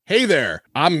Hey there,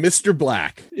 I'm Mr.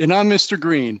 Black. And I'm Mr.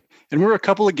 Green. And we're a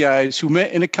couple of guys who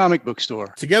met in a comic book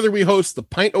store. Together we host the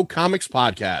Pint O' Comics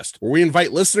podcast, where we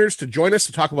invite listeners to join us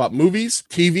to talk about movies,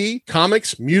 TV,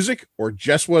 comics, music, or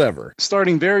just whatever.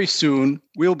 Starting very soon,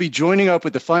 we'll be joining up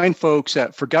with the fine folks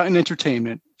at Forgotten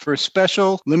Entertainment for a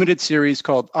special limited series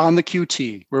called On the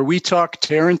QT, where we talk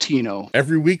Tarantino.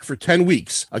 Every week for 10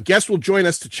 weeks, a guest will join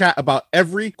us to chat about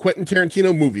every Quentin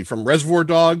Tarantino movie, from Reservoir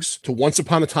Dogs to Once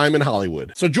Upon a Time in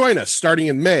Hollywood. So join us starting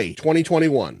in May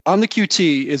 2021. On the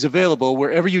QT is available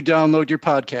wherever you download your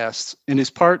podcasts and is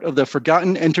part of the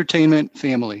Forgotten Entertainment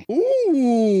family.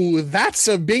 Ooh, that's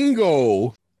a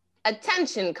bingo.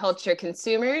 Attention, culture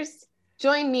consumers.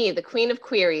 Join me, the Queen of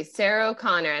Queries, Sarah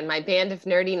O'Connor, and my band of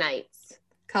nerdy knights.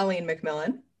 Colleen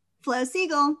McMillan, Flo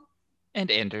Siegel,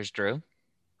 and Anders Drew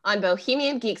on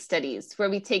Bohemian Geek Studies, where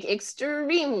we take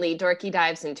extremely dorky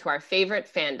dives into our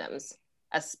favorite fandoms,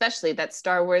 especially that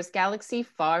Star Wars galaxy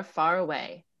far, far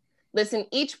away. Listen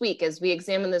each week as we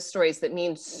examine the stories that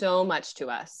mean so much to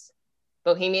us.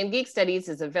 Bohemian Geek Studies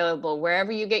is available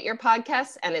wherever you get your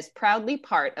podcasts and is proudly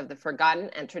part of the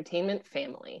Forgotten Entertainment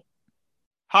family.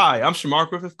 Hi, I'm Shamar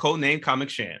Griffith, codenamed Comic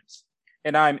Shams.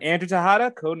 And I'm Andrew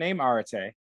Tejada, codenamed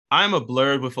Arate. I'm a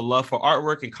blurred with a love for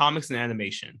artwork and comics and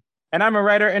animation. And I'm a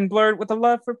writer and blurred with a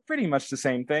love for pretty much the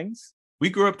same things. We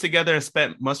grew up together and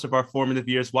spent much of our formative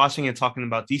years watching and talking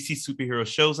about DC superhero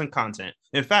shows and content.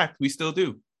 In fact, we still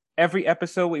do. Every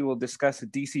episode, we will discuss a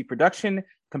DC production,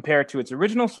 compare it to its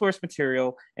original source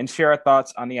material, and share our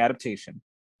thoughts on the adaptation.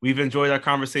 We've enjoyed our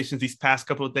conversations these past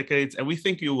couple of decades, and we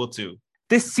think you will too.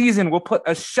 This season, we'll put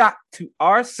a shock to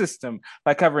our system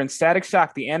by covering Static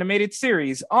Shock, the animated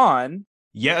series, on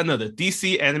yet another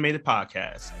DC animated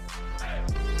podcast.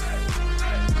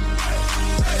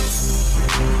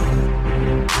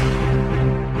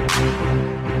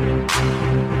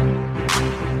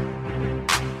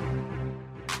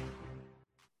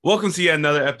 Welcome to yet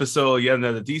another episode, yet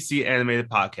another DC animated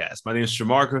podcast. My name is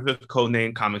Shamar Griffith,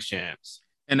 codenamed Comic Shams.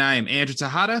 And I am Andrew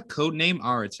Tejada, codenamed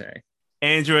Arate.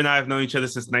 Andrew and I have known each other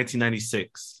since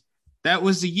 1996. That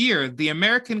was the year the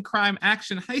American crime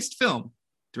action heist film,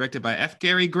 directed by F.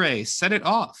 Gary Gray, Set It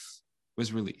Off,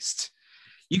 was released.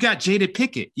 You got Jada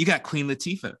Pinkett, you got Queen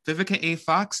Latifah, Vivica A.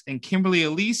 Fox, and Kimberly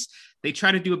Elise. They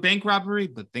try to do a bank robbery,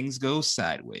 but things go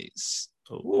sideways.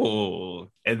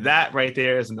 Oh, and that right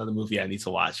there is another movie I need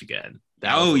to watch again.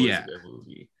 That was a yeah, good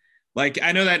movie. Like,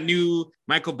 I know that new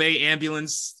Michael Bay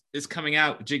Ambulance is coming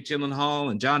out with Jake Gyllenhaal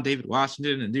and John David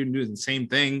Washington, and they're doing the same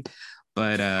thing.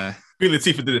 But Queen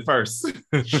Latifah did it first.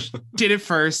 Did it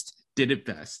first, did it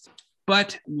best.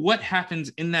 But what happens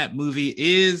in that movie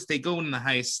is they go in the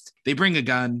heist, they bring a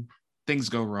gun, things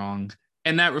go wrong.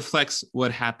 And that reflects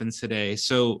what happens today.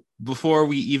 So before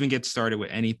we even get started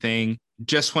with anything,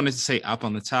 just wanted to say up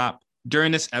on the top,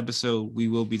 during this episode, we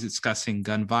will be discussing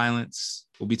gun violence.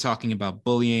 We'll be talking about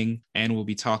bullying, and we'll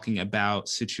be talking about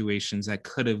situations that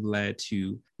could have led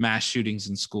to mass shootings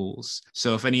in schools.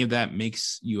 So if any of that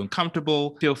makes you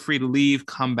uncomfortable, feel free to leave,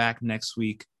 come back next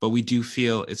week. But we do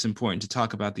feel it's important to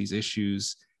talk about these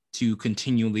issues to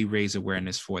continually raise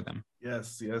awareness for them.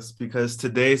 Yes, because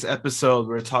today's episode,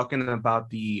 we're talking about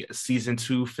the season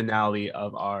 2 finale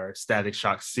of our Static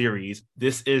Shock series.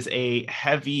 This is a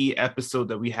heavy episode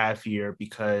that we have here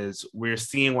because we're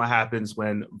seeing what happens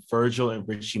when Virgil and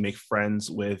Richie make friends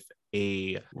with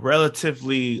a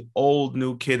relatively old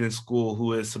new kid in school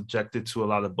who is subjected to a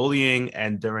lot of bullying.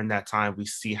 And during that time, we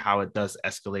see how it does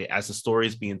escalate as the story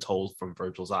is being told from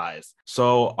Virgil's eyes.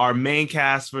 So our main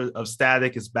cast of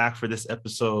Static is back for this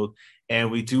episode.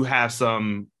 And we do have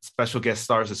some special guest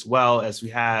stars as well, as we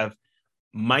have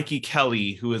Mikey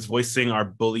Kelly, who is voicing our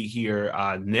bully here,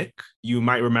 Nick. You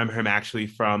might remember him actually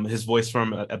from his voice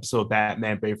from an episode of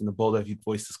Batman Brave and the Bold. He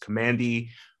voices Commandy.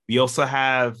 We also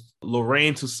have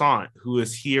Lorraine Toussaint, who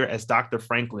is here as Dr.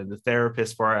 Franklin, the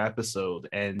therapist for our episode,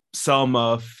 and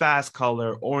Selma, Fast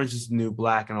Color, Orange is the New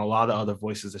Black, and a lot of other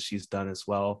voices that she's done as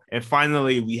well. And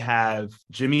finally, we have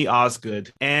Jimmy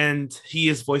Osgood, and he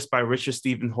is voiced by Richard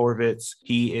Stephen Horvitz.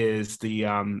 He is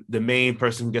the main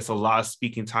person who gets a lot of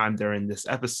speaking time during this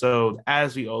episode,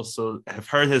 as we also have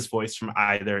heard his voice from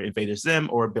either Invader Zim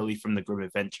or Billy from the Grim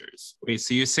Adventures. Wait,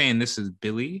 so you're saying this is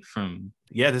Billy from...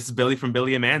 Yeah, this is Billy from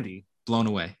Billy and Mandy. Blown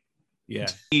away. Yeah.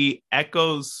 He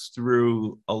echoes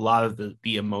through a lot of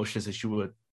the emotions that you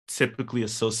would typically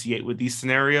associate with these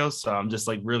scenarios. So I'm just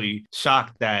like really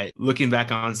shocked that looking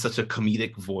back on such a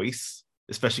comedic voice,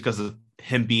 especially because of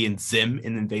him being Zim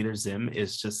in Invader Zim,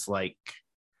 is just like,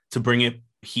 to bring it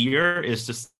here is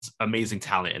just amazing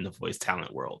talent in the voice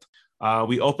talent world.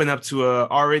 We open up to a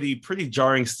already pretty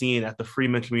jarring scene at the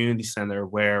Freeman Community Center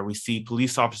where we see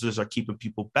police officers are keeping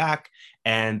people back,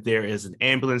 and there is an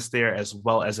ambulance there as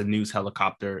well as a news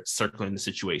helicopter circling the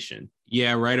situation.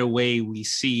 Yeah, right away we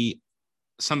see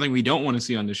something we don't want to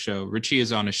see on the show. Richie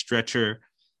is on a stretcher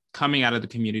coming out of the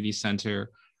community center.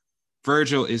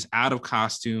 Virgil is out of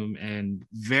costume and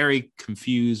very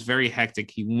confused, very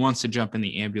hectic. He wants to jump in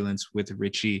the ambulance with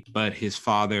Richie, but his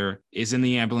father is in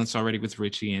the ambulance already with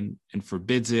Richie and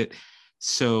forbids it.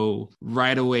 So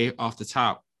right away off the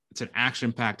top, it's an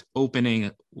action-packed opening.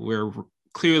 We're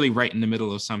clearly right in the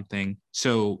middle of something.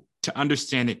 So to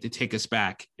understand it, to take us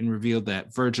back and reveal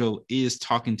that Virgil is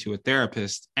talking to a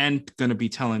therapist and going to be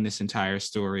telling this entire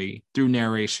story through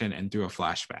narration and through a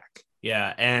flashback.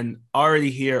 Yeah, and already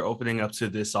here opening up to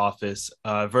this office,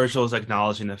 Virgil is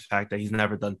acknowledging the fact that he's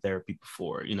never done therapy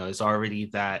before. You know, there's already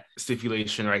that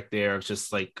stipulation right there of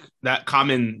just like that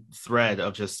common thread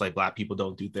of just like Black people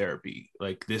don't do therapy.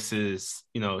 Like this is,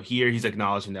 you know, here he's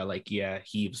acknowledging that like, yeah,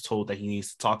 he was told that he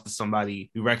needs to talk to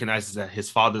somebody who recognizes that his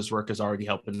father's work is already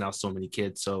helping now so many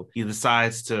kids. So he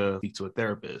decides to speak to a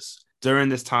therapist. During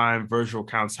this time, Virgil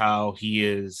recounts how he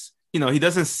is, you know, he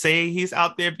doesn't say he's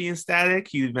out there being static.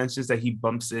 He mentions that he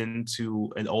bumps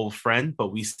into an old friend,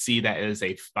 but we see that as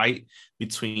a fight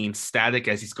between Static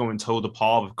as he's going toe to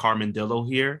paw with Carmandillo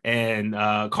here. And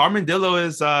Carmandillo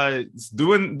is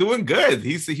doing good.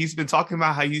 He's been talking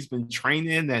about how he's been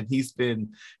training and he's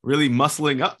been really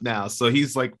muscling up now. So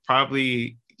he's like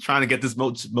probably trying to get this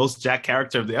most jack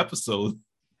character of the episode.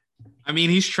 I mean,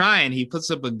 he's trying. He puts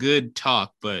up a good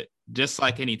talk, but just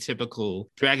like any typical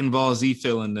Dragon Ball Z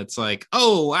villain that's like,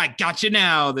 oh, I got you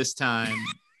now this time.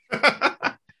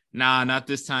 Nah, not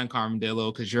this time,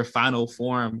 Carmandillo, because your final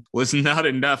form was not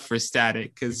enough for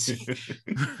Static, because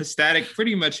Static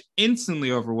pretty much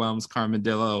instantly overwhelms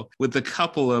Carmandillo with a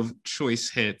couple of choice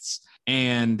hits.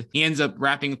 And he ends up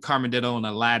wrapping Carmandillo on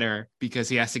a ladder because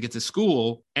he has to get to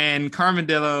school. And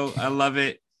Carmandillo, I love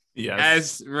it. Yes.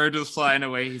 As Virgil's flying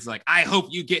away, he's like, I hope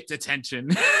you get detention.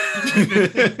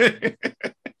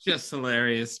 Just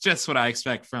hilarious. Just what I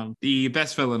expect from the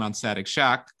best villain on Static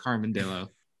Shock, Carmandillo.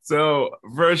 So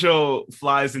Virgil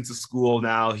flies into school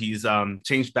now. He's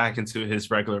changed back into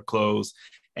his regular clothes.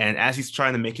 And as he's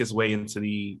trying to make his way into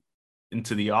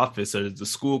the office or the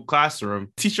school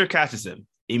classroom, teacher catches him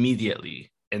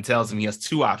immediately and tells him he has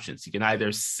two options. He can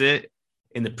either sit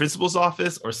in the principal's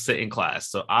office or sit in class.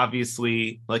 So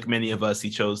obviously, like many of us, he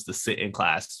chose the sit in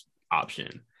class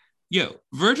option. Yo,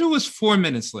 Virgil was 4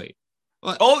 minutes late.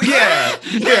 Oh, yeah.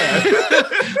 Yeah.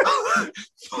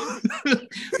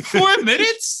 4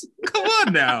 minutes? Come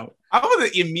on now. I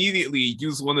want to immediately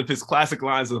use one of his classic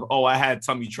lines of, oh, I had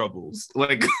tummy troubles.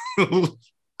 Like,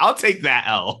 I'll take that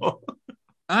L.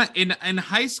 In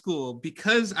high school,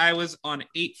 because I was on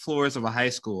 8 floors of a high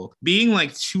school, being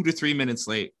like 2 to 3 minutes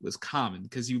late was common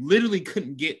because you literally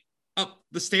couldn't get up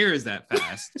the stairs that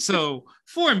fast. So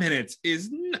 4 minutes is,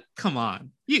 come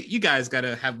on. You guys got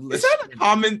to have... Is that a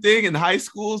common thing in high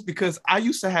schools? Because I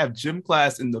used to have gym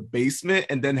class in the basement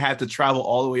and then had to travel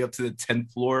all the way up to the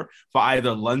 10th floor for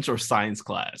either lunch or science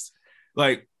class.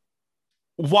 Like,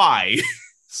 why?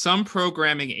 Some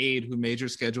programming aide who made your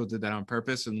schedule did that on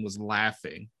purpose and was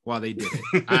laughing while they did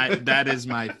it. That is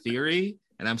my theory,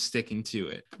 and I'm sticking to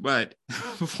it. But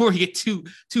before we get too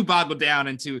boggled down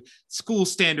into school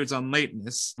standards on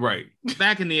lateness, right?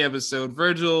 Back in the episode,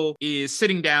 Virgil is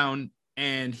sitting down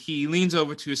and he leans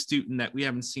over to a student that we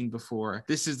haven't seen before.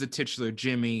 This is the titular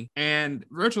Jimmy, and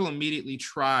Virgil immediately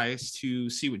tries to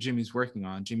see what Jimmy's working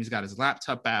on. Jimmy's got his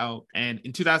laptop out, and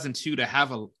in 2002, to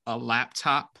have a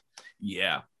laptop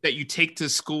that you take to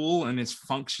school and is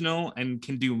functional and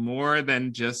can do more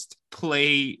than just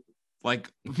play like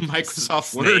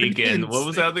Microsoft Word. And what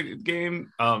was that other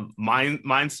game?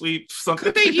 Minesweep something.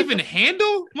 Could they even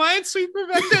handle Minesweeper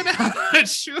back then? I'm not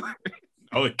sure.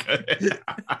 Oh, it could.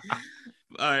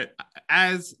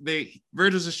 As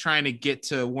Virgil's just trying to get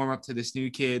to warm up to this new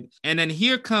kid, and then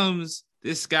here comes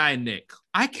this guy Nick.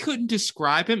 I couldn't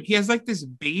describe him. He has like this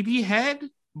baby head,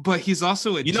 but he's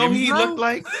also a gym he bro? looked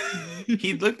like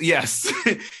he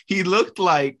looked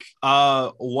like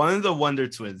one of the Wonder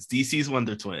Twins, DC's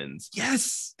Wonder Twins.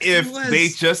 Yes, if they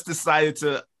just decided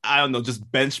to, I don't know, just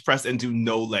bench press and do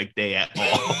no leg day at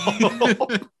all.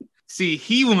 See,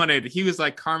 he was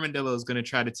like, Carmandillo is going to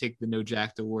try to take the No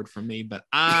Jacked award from me, but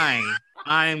I'm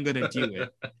going to do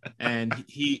it. And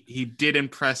he did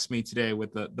impress me today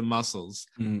with the muscles.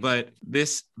 But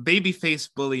this babyface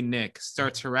bully Nick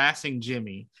starts harassing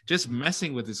Jimmy, just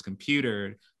messing with his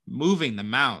computer, moving the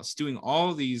mouse, doing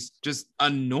all these just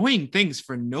annoying things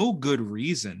for no good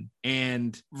reason.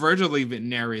 And Virgil even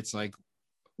narrates like,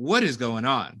 what is going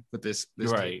on with this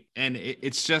Right. kid? And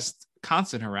it's just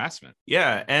constant harassment.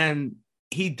 Yeah, and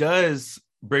he does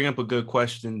bring up a good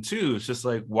question too. It's just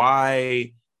like,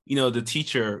 why, the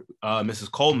teacher,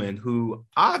 Mrs. Coleman, who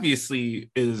obviously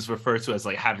is referred to as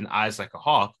like having eyes like a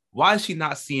hawk, why is she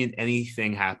not seeing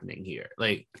anything happening here?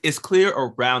 Like, it's clear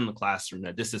around the classroom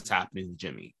that this is happening to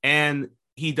Jimmy. And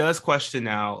he does question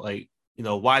now, like,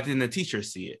 why didn't the teacher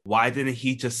see it? Why didn't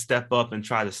he just step up and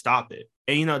try to stop it?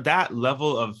 And, that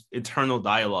level of internal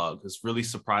dialogue is really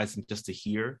surprising just to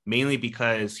hear, mainly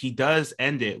because he does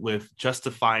end it with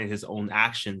justifying his own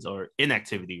actions or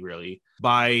inactivity, really,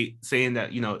 by saying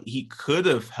that, he could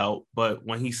have helped, but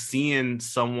when he's seeing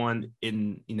someone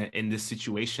in this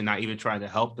situation not even trying to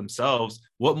help themselves,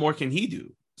 what more can he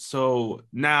do? So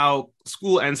now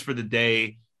school ends for the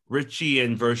day. Richie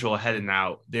and Virgil are heading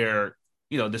out. They're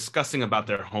discussing about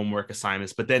their homework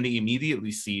assignments, but then they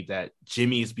immediately see that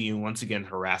Jimmy is being once again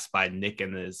harassed by Nick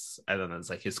and his, I don't know, it's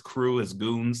like his crew, his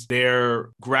goons.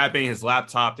 They're grabbing his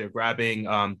laptop. They're grabbing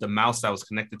the mouse that was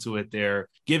connected to it. They're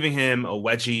giving him a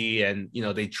wedgie, and,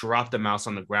 they drop the mouse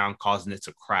on the ground, causing it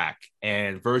to crack.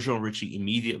 And Virgil and Richie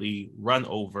immediately run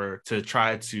over to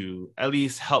try to at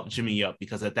least help Jimmy up,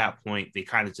 because at that point, they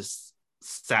kind of just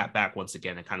sat back once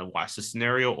again and kind of watched the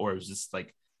scenario, or it was just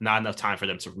like not enough time for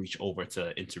them to reach over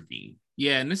to intervene.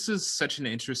 Yeah, and this is just such an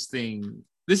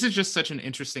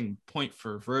interesting point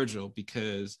for Virgil,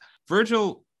 because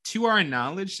Virgil, to our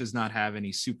knowledge, does not have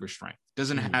any super strength,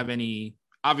 doesn't have any,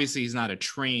 obviously he's not a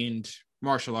trained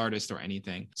martial artist or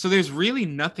anything. So there's really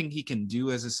nothing he can do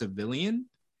as a civilian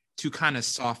to kind of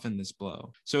soften this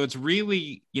blow. So it's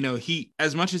really, he,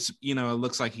 as much as, it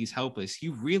looks like he's helpless, he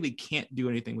really can't do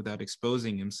anything without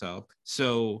exposing himself.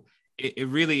 So it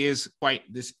really is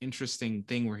quite this interesting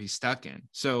thing where he's stuck in.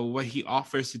 So what he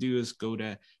offers to do is go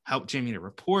to help Jimmy to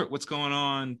report what's going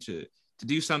on, to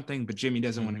do something, but Jimmy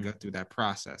doesn't want to go through that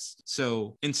process.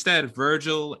 So instead,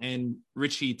 Virgil and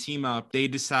Richie team up. They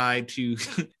decide to,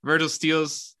 Virgil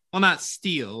steals, well, not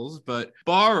steals, but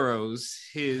borrows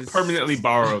his... Permanently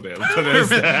borrow them.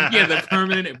 Yeah, the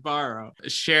permanent borrow.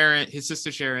 His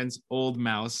sister Sharon's old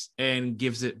mouse, and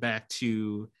gives it back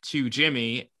to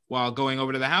Jimmy, while going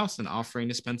over to the house and offering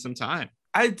to spend some time.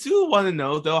 I do want to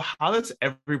know, though, how does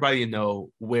everybody know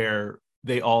where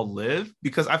they all live?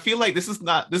 Because I feel like this is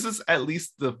at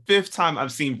least the 5th time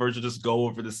I've seen Virgil just go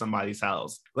over to somebody's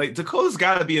house. Like, Dakota's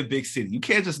got to be a big city. You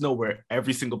can't just know where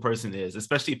every single person is,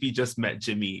 especially if he just met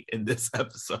Jimmy in this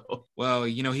episode. Well,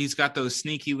 he's got those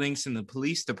sneaky links in the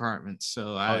police department.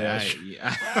 So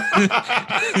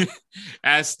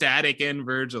as Static and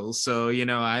Virgil. So,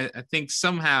 I think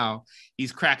somehow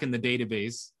he's cracking the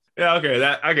database. Yeah, okay.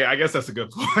 I guess that's a good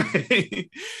point.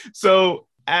 So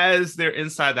as they're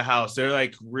inside the house, they're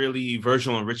like really,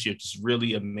 Virgil and Richie are just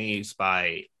really amazed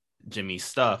by Jimmy's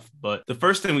stuff. But the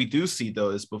first thing we do see,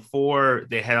 though, is before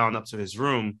they head on up to his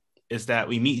room, is that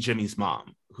we meet Jimmy's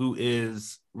mom, who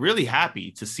is really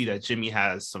happy to see that Jimmy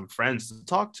has some friends to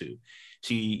talk to.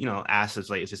 She, asks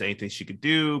us, like, is there anything she could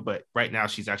do? But right now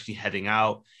she's actually heading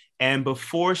out. And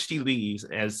before she leaves,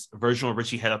 as Virgil and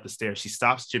Richie head up the stairs, she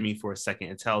stops Jimmy for a second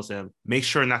and tells him, make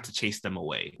sure not to chase them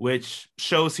away, which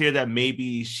shows here that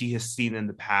maybe she has seen in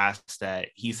the past that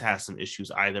he's had some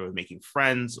issues either with making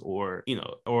friends or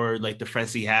like the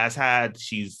friends he has had,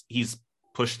 he's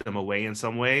pushed them away in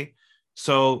some way.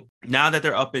 So now that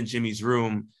they're up in Jimmy's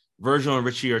room, Virgil and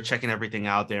Richie are checking everything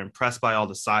out. They're impressed by all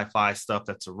the sci-fi stuff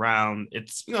that's around.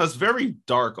 It's very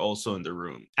dark also in the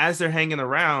room. As they're hanging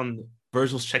around,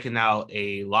 Virgil's checking out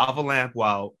a lava lamp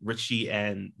while Richie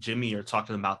and Jimmy are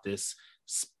talking about this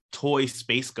toy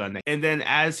space gun. And then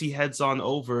as he heads on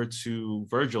over to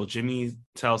Virgil, Jimmy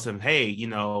tells him, hey,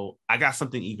 I got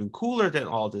something even cooler than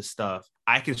all this stuff.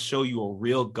 I can show you a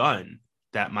real gun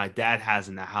that my dad has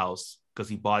in the house because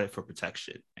he bought it for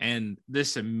protection. And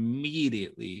this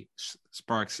immediately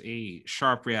sparks a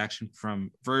sharp reaction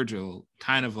from Virgil.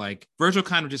 Virgil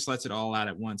kind of just lets it all out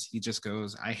at once. He just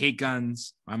goes, I hate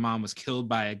guns. My mom was killed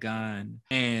by a gun.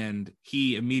 And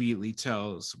he immediately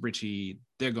tells Richie,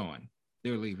 they're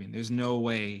leaving. There's no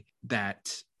way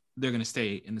that they're going to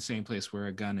stay in the same place where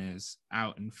a gun is,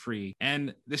 out and free.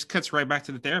 And this cuts right back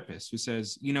to the therapist, who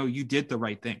says, you did the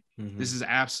right thing. Mm-hmm. This is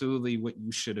absolutely what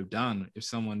you should have done if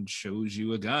someone shows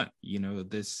you a gun.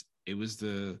 It was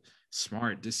the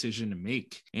smart decision to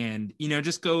make. And,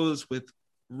 just goes with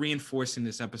reinforcing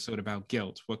this episode about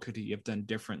guilt. What could he have done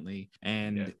differently?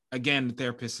 And again, the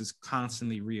therapist is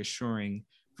constantly reassuring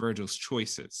Virgil's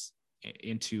choices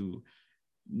into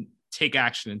take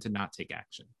action and to not take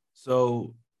action.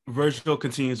 So Virgil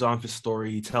continues on his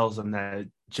story. He tells them that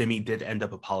Jimmy did end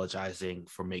up apologizing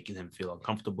for making him feel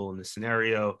uncomfortable in this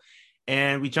scenario.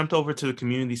 And we jumped over to the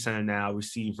community center now. We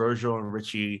see Virgil and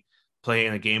Richie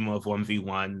playing a game of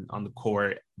 1v1 on the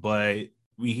court, but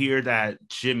we hear that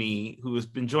Jimmy, who has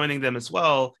been joining them as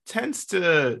well, tends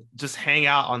to just hang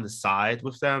out on the side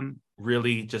with them,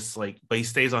 really just like, but he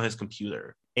stays on his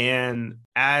computer. And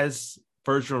as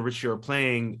Virgil and Richie are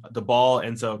playing, the ball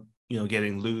ends up,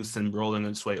 getting loose and rolling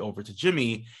its way over to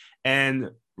Jimmy.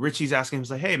 And Richie's asking him,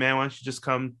 he's like, hey man, why don't you just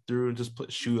come through and just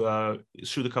shoot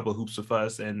a couple of hoops with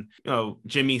us? And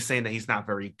Jimmy's saying that he's not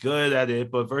very good at it,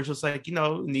 but Virgil's like,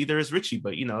 neither is Richie,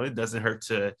 but it doesn't hurt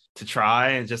to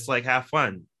try and just like have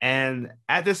fun. And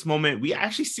at this moment, we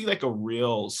actually see like a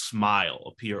real smile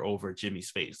appear over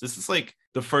Jimmy's face. This is like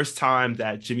the first time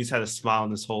that Jimmy's had a smile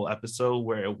in this whole episode,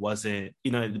 where it wasn't,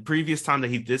 the previous time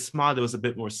that he did smile, it was a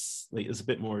bit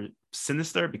more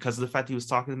sinister because of the fact he was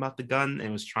talking about the gun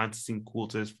and was trying to seem cool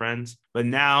to his friends. But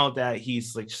now that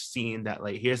he's like seeing that,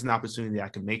 like, here's an opportunity I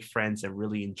can make friends and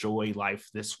really enjoy life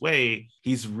this way,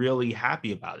 he's really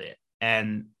happy about it.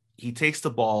 And he takes the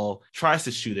ball, tries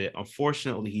to shoot it.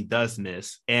 Unfortunately, he does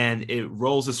miss, and it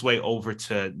rolls its way over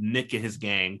to Nick and his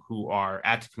gang, who are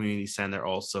at the community center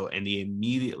also, and they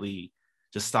immediately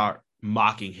just start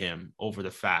mocking him over the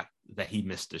fact that he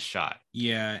missed the shot.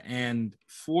 Yeah, and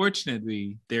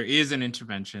fortunately, there is an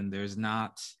intervention. There's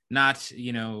not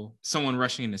someone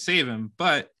rushing in to save him,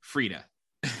 but Frida.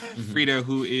 Frida,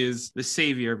 who is the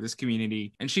savior of this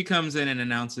community, and she comes in and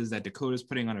announces that Dakota's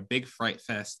putting on a big fright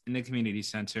fest in the community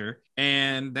center,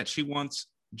 and that she wants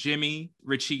Jimmy,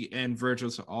 Richie, and Virgil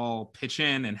to all pitch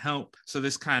in and help. So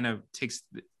this kind of takes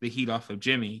the heat off of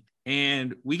Jimmy.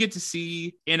 And we get to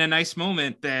see in a nice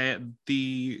moment that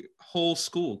the whole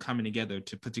school coming together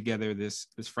to put together this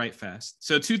Fright Fest.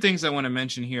 So two things I want to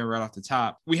mention here right off the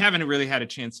top. We haven't really had a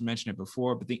chance to mention it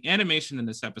before, but the animation in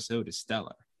this episode is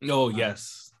stellar. Oh,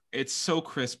 yes. It's so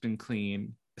crisp and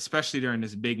clean, especially during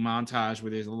this big montage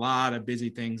where there's a lot of busy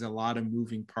things, a lot of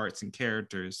moving parts and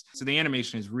characters. So the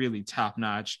animation is really top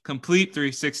notch, complete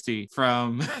 360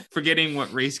 from forgetting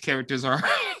what race characters are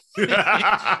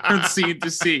from scene to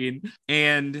scene.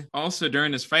 And also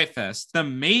during this Fright Fest, the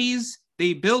maze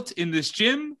they built in this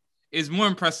gym is more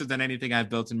impressive than anything I've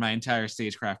built in my entire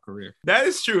stagecraft career. That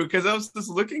is true, because I was just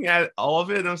looking at all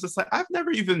of it and I was just like, I've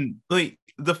never even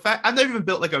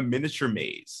built like a miniature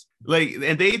maze. Like,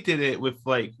 and they did it with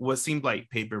like what seemed like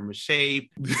paper mache.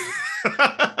 This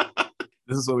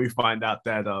is when we find out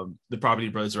that the Property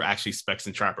Brothers were actually Specs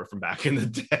and Trapper from back in the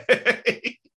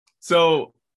day.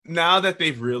 So now that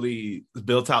they've really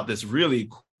built out this really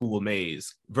cool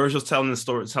maze, Virgil's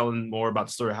telling more about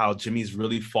the story, how Jimmy's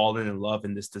really fallen in love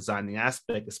in this designing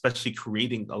aspect, especially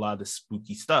creating a lot of the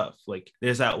spooky stuff. Like,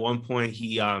 there's at one point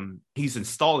he's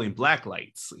installing black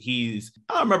lights. I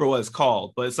don't remember what it's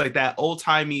called, but it's like that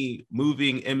old-timey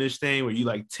moving image thing where you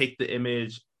like take the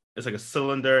image, it's like a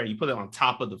cylinder, and you put it on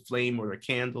top of the flame or a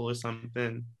candle or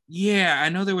something. Yeah, I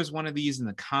know there was one of these in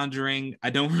The Conjuring.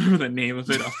 I don't remember the name of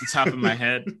it off the top of my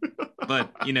head,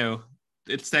 but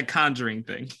it's that Conjuring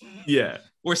thing. Yeah.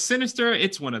 Or Sinister,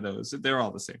 it's one of those. They're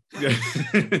all the same. Yeah.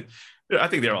 I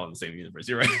think they're all in the same universe.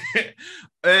 You're right.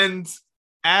 And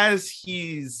as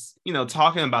he's,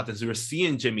 talking about this, we're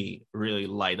seeing Jimmy really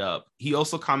light up. He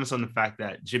also comments on the fact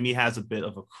that Jimmy has a bit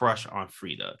of a crush on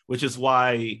Frida, which is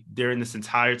why during this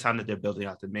entire time that they're building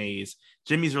out the maze,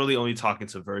 Jimmy's really only talking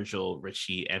to Virgil,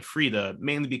 Richie, and Frida,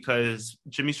 mainly because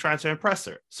Jimmy's trying to impress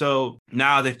her. So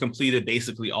now they've completed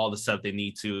basically all the stuff they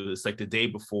need to. It's like the day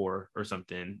before or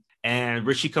something. And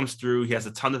Richie comes through. He has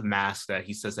a ton of masks that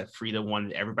he says that Frida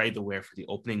wanted everybody to wear for the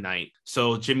opening night.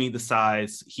 So Jimmy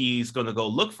decides he's going to go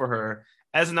look for her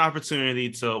as an opportunity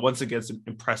to once again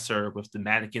impress her with the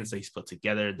mannequins that he's put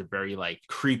together, the very like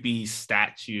creepy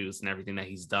statues and everything that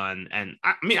he's done. And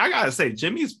I gotta say,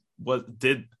 Jimmy's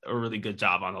did a really good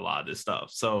job on a lot of this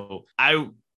stuff. So I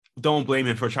don't blame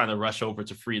him for trying to rush over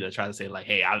to Frida, try to say like,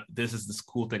 hey, this is this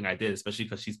cool thing I did, especially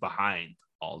because she's behind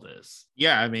all this.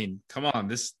 Yeah, come on,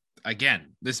 this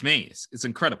maze, it's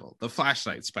incredible. The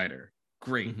flashlight spider,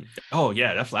 great. Mm-hmm. Oh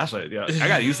yeah, that flashlight. Yeah, I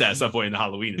gotta use that at some point in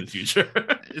Halloween in the future.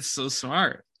 It's so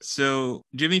smart. So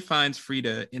Jimmy finds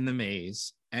Frida in the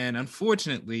maze, and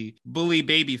unfortunately, bully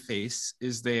Babyface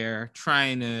is there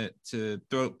trying to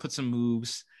put some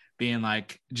moves, being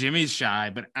like, Jimmy's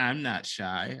shy, but I'm not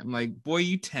shy. I'm like, boy,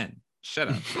 you 10. Shut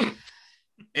up.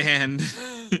 And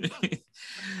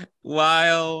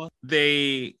while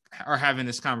they are having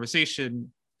this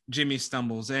conversation, Jimmy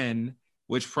stumbles in,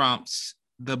 which prompts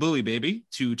the bully baby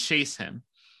to chase him.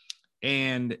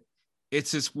 And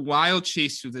it's this wild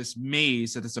chase through this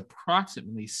maze that is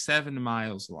approximately 7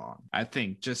 miles long, I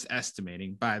think, just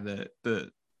estimating by the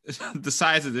the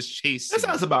size of this chase That scene.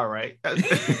 sounds about right.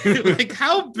 Like,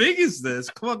 how big is this?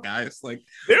 Come on, guys. Like,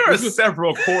 there are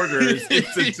several corners.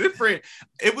 It's a different.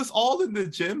 It was all in the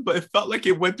gym, but it felt like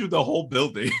it went through the whole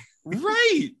building.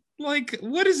 right. Like,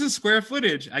 what is the square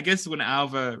footage? I guess when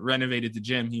Alva renovated the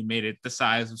gym, he made it the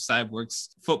size of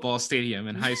Cyborg's football stadium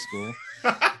in high school.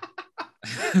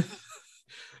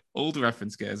 Old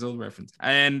reference, guys. Old reference.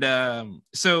 And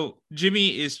so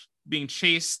Jimmy is being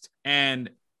chased,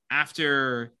 and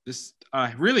after this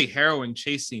really harrowing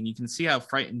chase scene, you can see how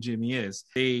frightened Jimmy is.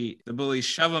 The bullies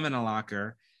shove him in a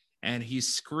locker, and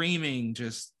he's screaming,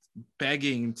 just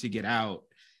begging to get out.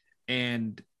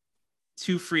 And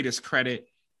to Frida's credit,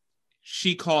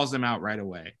 she calls them out right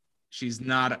away. She's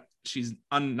not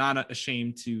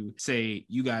ashamed to say,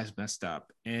 you guys messed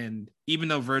up. And even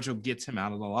though Virgil gets him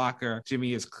out of the locker,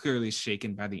 Jimmy is clearly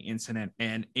shaken by the incident.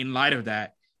 And in light of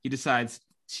that, he decides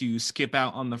to skip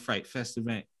out on the Fright Fest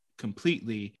event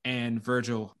completely, and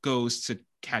Virgil goes to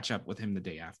catch up with him the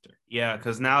day after. Yeah,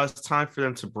 because now it's time for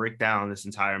them to break down this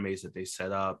entire maze that they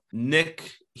set up.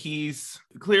 Nick, he's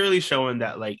clearly showing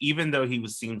that, like, even though he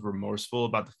seemed remorseful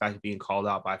about the fact of being called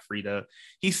out by Frida,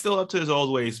 he's still up to his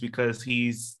old ways, because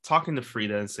he's talking to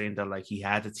Frida and saying that, like, he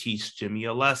had to teach Jimmy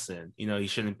a lesson. You know, you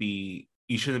shouldn't be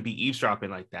eavesdropping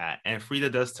like that. And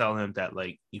Frida does tell him that,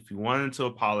 like, if you wanted to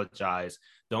apologize,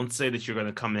 don't say that you're going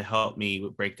to come and help me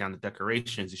break down the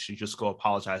decorations. You should just go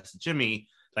apologize to Jimmy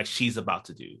like she's about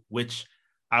to do, which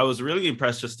I was really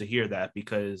impressed just to hear that,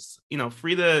 because, you know,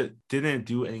 Frida didn't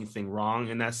do anything wrong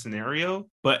in that scenario,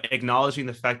 but acknowledging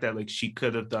the fact that, like, she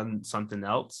could have done something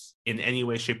else in any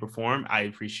way, shape, or form, I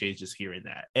appreciate just hearing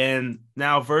that. And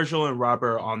now Virgil and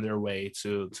Robert are on their way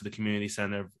to the community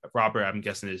center. Robert, I'm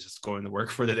guessing, is just going to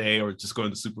work for the day, or just going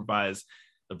to supervise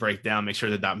the breakdown, make sure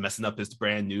they're not messing up his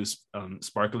brand new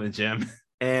sparkling gym.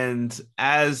 And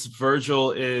as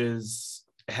Virgil is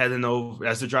heading over,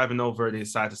 as they're driving over, they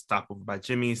decide to stop over by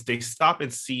Jimmy's. They stop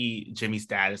and see Jimmy's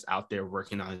dad is out there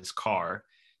working on his car,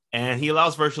 and he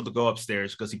allows Virgil to go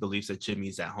upstairs because he believes that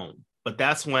Jimmy's at home. But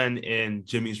that's when, in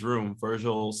Jimmy's room,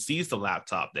 Virgil sees the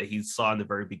laptop that he saw in the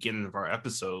very beginning of our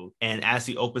episode, and as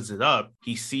he opens it up,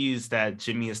 he sees that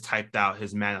Jimmy has typed out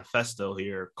his manifesto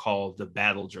here called the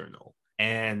Battle Journal,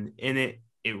 and in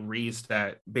it reads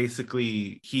that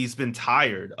basically he's been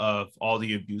tired of all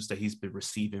the abuse that he's been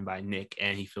receiving by Nick,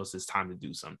 and he feels it's time to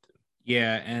do something.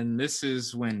 Yeah, and this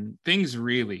is when things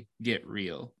really get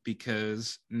real,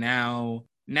 because now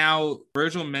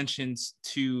Virgil mentions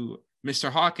to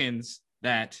Mr. Hawkins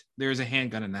that there's a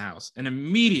handgun in the house, and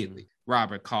immediately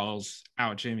Robert calls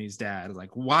out Jimmy's dad,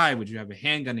 like, why would you have a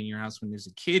handgun in your house when there's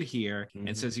a kid here? Mm-hmm.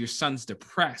 And says, your son's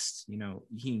depressed, you know,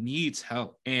 he needs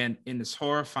help. And in this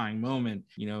horrifying moment,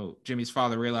 you know, Jimmy's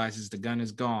father realizes the gun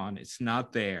is gone, it's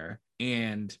not there.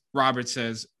 And Robert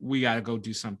says, we got to go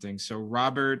do something. So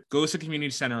Robert goes to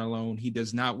community center alone. He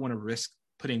does not want to risk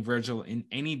putting Virgil in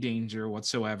any danger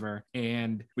whatsoever.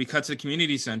 And we cut to the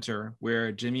community center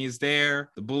where Jimmy is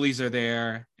there, the bullies are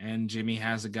there, and Jimmy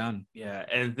has a gun. Yeah,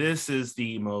 and this is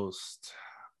the most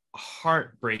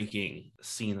heartbreaking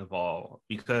scene of all,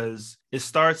 because it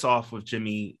starts off with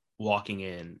Jimmy walking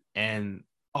in, and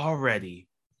already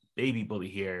baby bully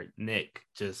here, Nick,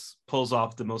 just pulls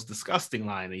off the most disgusting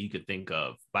line that you could think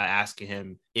of by asking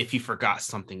him if he forgot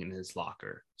something in his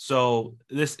locker. So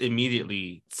this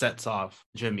immediately sets off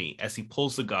Jimmy as he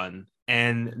pulls the gun.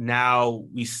 And now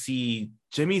we see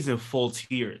Jimmy's in full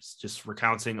tears, just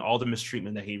recounting all the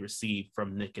mistreatment that he received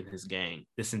from Nick and his gang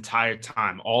this entire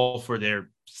time, all for their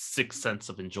sick sense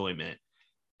of enjoyment.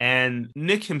 And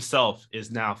Nick himself is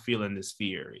now feeling this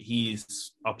fear.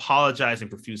 He's apologizing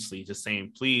profusely, just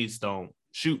saying, please don't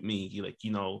shoot me. He, like,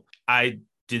 you know, I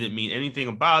didn't mean anything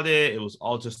about it. It was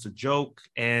all just a joke.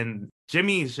 And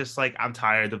Jimmy is just like, I'm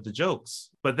tired of the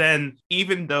jokes. But then,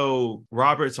 even though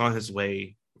Robert's on his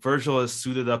way, Virgil is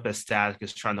suited up as Static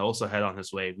is trying to also head on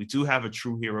his way, we do have a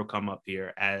true hero come up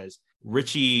here as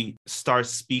Richie starts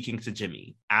speaking to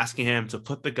Jimmy, asking him to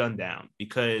put the gun down,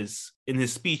 because in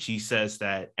his speech, he says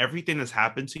that everything that's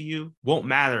happened to you won't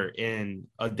matter in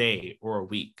a day or a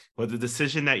week, but the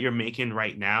decision that you're making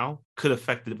right now could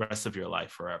affect the rest of your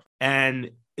life forever. And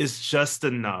it's just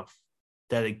enough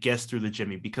that it gets through to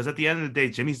Jimmy, because at the end of the day,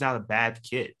 Jimmy's not a bad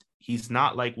kid. He's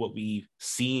not like what we've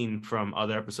seen from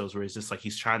other episodes where it's just like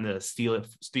he's trying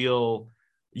to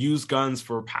use guns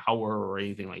for power or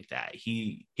anything like that.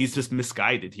 He's just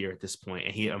misguided here at this point,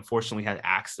 and he unfortunately had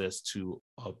access to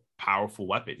a powerful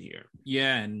weapon here.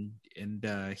 Yeah, and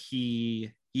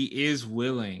he is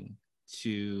willing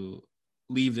to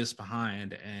leave this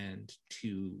behind and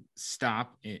to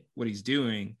stop what he's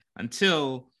doing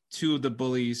until two of the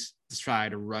bullies try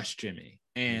to rush Jimmy.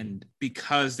 And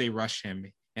because they rush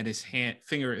him and his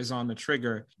finger is on the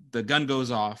trigger, the gun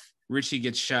goes off. Richie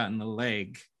gets shot in the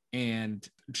leg. And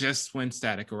just when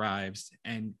Static arrives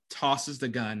and tosses the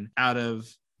gun out of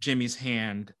Jimmy's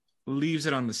hand, leaves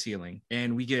it on the ceiling.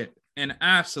 And we get an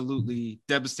absolutely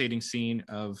devastating scene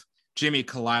of Jimmy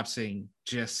collapsing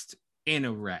just in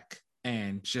a wreck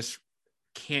and just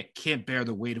can't bear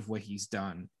the weight of what he's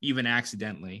done, even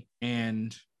accidentally.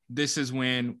 And this is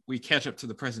when we catch up to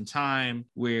the present time,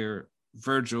 where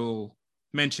Virgil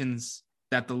mentions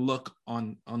that the look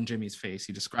on Jimmy's face,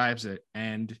 he describes it,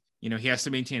 and he has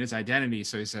to maintain his identity.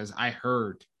 So he says, "I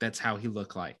heard that's how he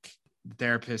looked like." The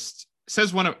therapist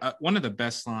says one of the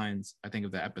best lines, I think,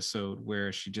 of the episode,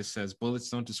 where she just says, "Bullets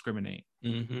don't discriminate."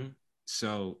 Mm-hmm.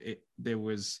 So there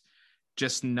was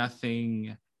just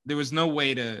nothing. There was no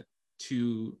way to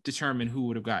determine who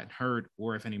would have gotten hurt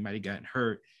or if anybody got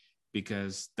hurt,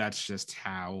 because that's just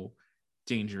how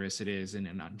dangerous it is in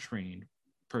an untrained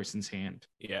person's hand.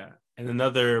 Yeah. And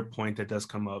another point that does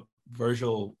come up,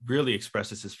 Virgil really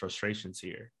expresses his frustrations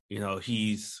here.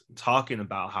 He's talking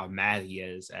about how mad he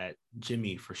is at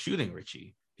Jimmy for shooting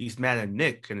Richie. He's mad at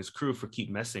Nick and his crew for keep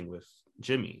messing with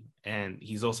Jimmy. And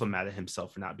he's also mad at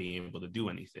himself for not being able to do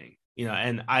anything.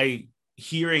 And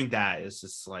hearing that is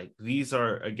just like, these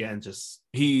are, again, just,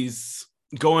 he's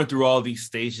going through all these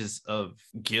stages of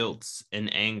guilt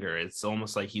and anger. It's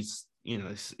almost like he's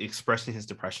expressing his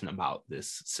depression about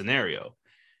this scenario.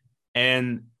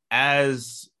 And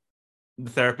as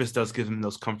the therapist does give him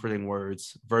those comforting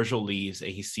words, Virgil leaves and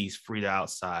he sees Frida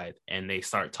outside and they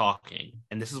start talking.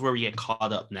 And this is where we get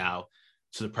caught up now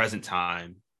to the present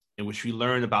time, in which we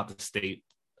learn about the state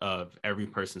of every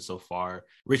person so far.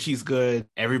 Richie's good.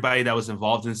 Everybody that was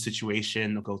involved in the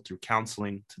situation will go through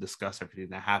counseling to discuss everything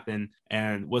that happened.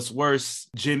 And what's worse,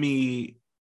 Jimmy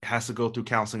has to go through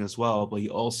counseling as well, but he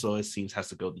also, it seems, has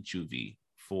to go to juvie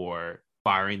for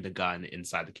firing the gun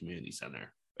inside the community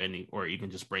center, or even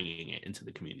just bringing it into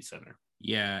the community center.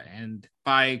 Yeah, and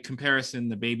by comparison,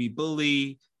 the baby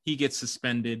bully, he gets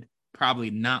suspended, probably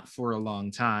not for a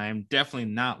long time, definitely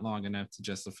not long enough to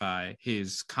justify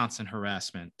his constant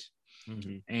harassment.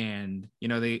 Mm-hmm. And,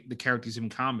 the characters in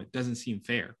common doesn't seem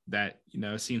fair. That,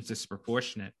 it seems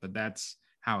disproportionate, but that's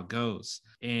how it goes.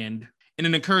 And in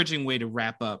an encouraging way to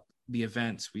wrap up the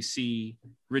events, we see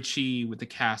Richie with the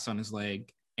cast on his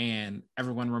leg and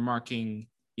everyone remarking,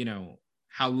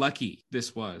 how lucky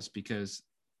this was, because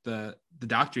the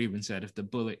doctor even said if the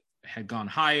bullet had gone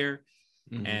higher,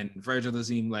 mm-hmm. and Virgil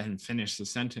doesn't even let him finish the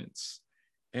sentence.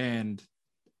 And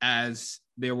as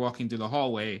they're walking through the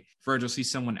hallway, Virgil sees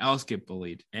someone else get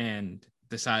bullied and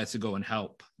decides to go and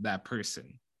help that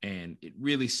person. And it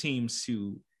really seems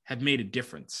to have made a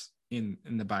difference in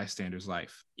the bystander's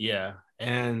life. Yeah.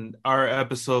 And our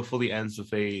episode fully ends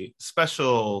with a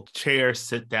special chair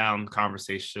sit down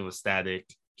conversation with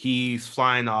Static. He's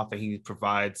flying off and he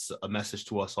provides a message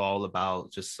to us all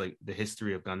about just like the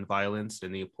history of gun violence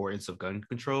and the importance of gun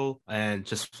control, and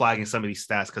just flagging some of these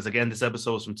stats. Because again, this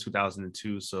episode was from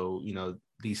 2002. So,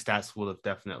 these stats will have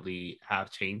definitely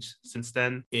have changed since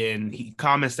then. And he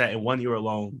comments that in 1 year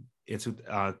alone,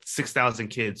 6,000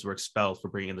 kids were expelled for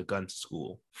bringing the gun to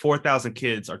school. 4,000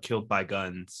 kids are killed by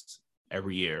guns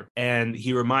every year. And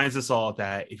he reminds us all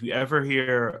that if you ever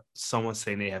hear someone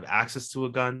saying they have access to a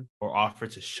gun or offer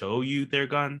to show you their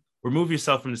gun, remove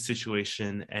yourself from the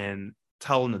situation and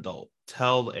tell an adult,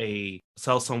 tell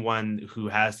someone who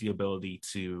has the ability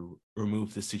to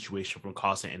remove the situation from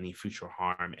causing any future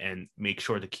harm, and make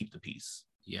sure to keep the peace.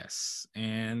 Yes,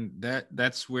 and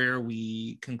that's where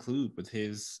we conclude with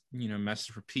his,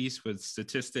 message for peace with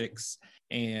statistics,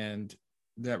 and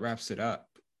that wraps it up.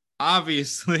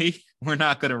 Obviously, we're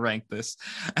not going to rank this.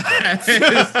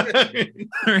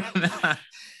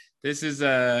 This is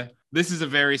a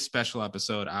very special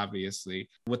episode, obviously,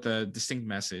 with a distinct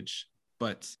message.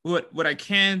 But what I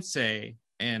can say,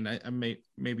 and I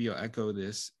maybe you'll echo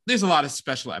this, there's a lot of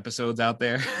special episodes out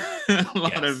there. a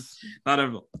lot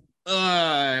of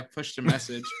I pushed a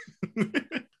message.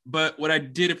 But what I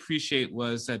did appreciate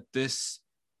was that this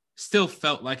still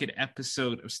felt like an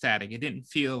episode of Static. It didn't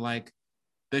feel like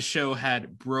the show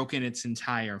had broken its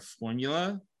entire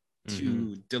formula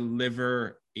to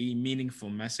deliver a meaningful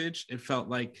message. It felt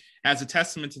like, as a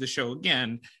testament to the show,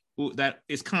 again, that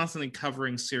is constantly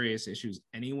covering serious issues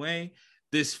anyway,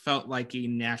 this felt like a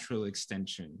natural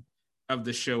extension of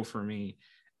the show for me.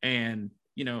 And,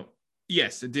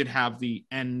 yes, it did have the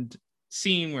end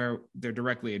scene where they're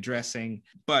directly addressing,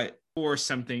 but for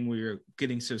something where you're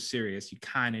getting so serious, you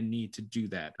kind of need to do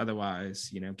that.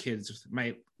 Otherwise, kids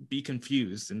might be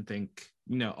confused and think,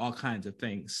 all kinds of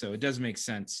things. So it does make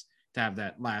sense to have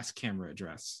that last camera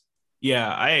address.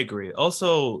 Yeah, I agree.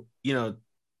 Also,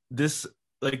 this,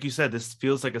 like you said, this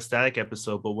feels like a Static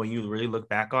episode, but when you really look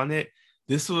back on it,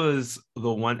 this was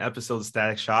the one episode of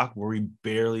Static Shock where we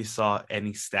barely saw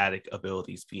any static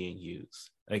abilities being used.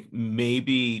 Like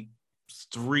maybe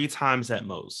 3 times at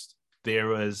most.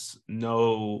 It's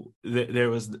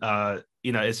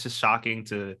just shocking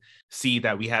to see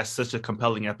that we had such a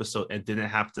compelling episode and didn't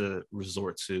have to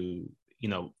resort to,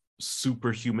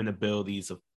 superhuman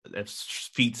abilities of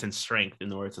feats and strength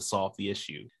in order to solve the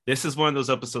issue. This is one of those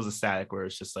episodes of Static where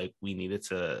it's just like we needed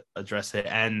to address it.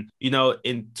 And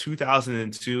in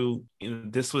 2002,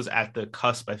 this was at the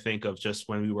cusp, I think, of just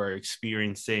when we were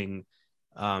experiencing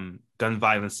gun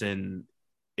violence within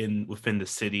the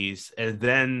cities, and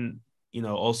then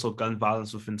also gun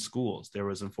violence within schools. There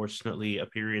was unfortunately a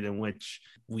period in which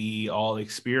we all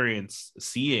experienced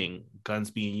seeing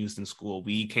guns being used in school.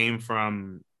 We came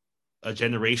from a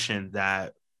generation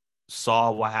that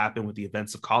saw what happened with the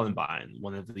events of Columbine,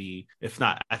 one of the, if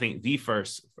not, I think the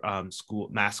first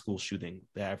mass school shooting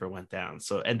that ever went down.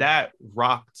 So, and that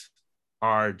rocked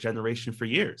our generation for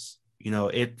years.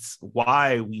 It's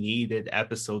why we needed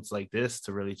episodes like this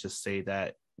to really just say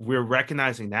that we're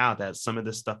recognizing now that some of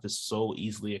this stuff is so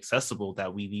easily accessible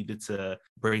that we needed to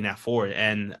bring that forward.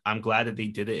 And I'm glad that they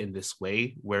did it in this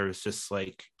way, where it's just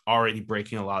like already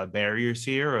breaking a lot of barriers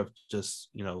here of just,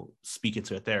 speaking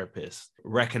to a therapist,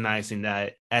 recognizing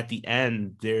that at the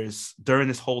end, during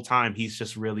this whole time, he's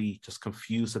just really just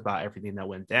confused about everything that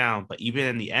went down. But even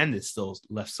in the end, it's still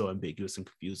left so ambiguous and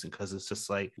confusing, because it's just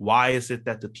like, why is it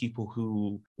that the people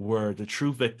who were the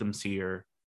true victims here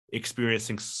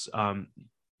experiencing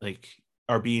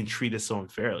are being treated so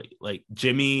unfairly? Like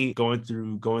Jimmy going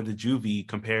to juvie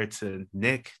compared to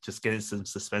Nick just getting some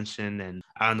suspension and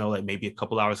I don't know, like maybe a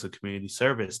couple hours of community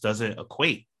service doesn't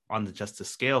equate on the justice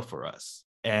scale for us.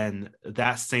 And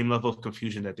that same level of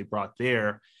confusion that they brought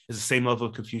there is the same level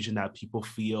of confusion that people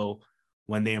feel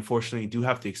when they unfortunately do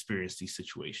have to experience these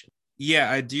situations. Yeah,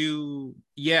 I do.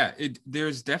 Yeah,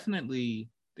 there's definitely,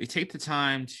 they take the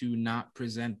time to not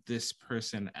present this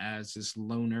person as this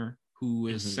loner who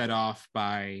is set off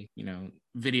by,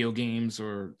 video games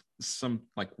or some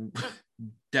like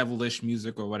devilish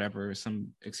music or whatever, some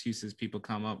excuses people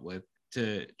come up with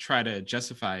to try to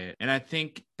justify it. And I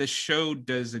think the show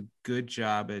does a good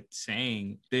job at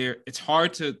saying it's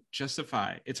hard to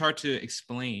justify, it's hard to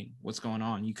explain what's going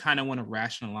on. You kind of want to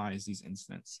rationalize these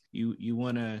incidents. You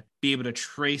want to be able to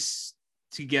trace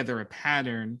together a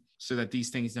pattern so that these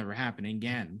things never happen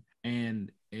again.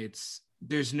 And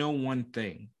there's no one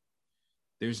thing.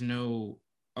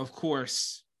 Of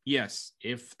course, yes,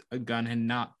 if a gun had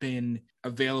not been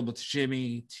available to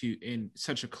Jimmy in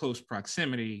such a close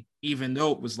proximity, even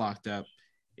though it was locked up,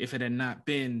 if it had not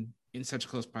been in such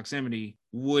close proximity,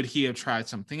 would he have tried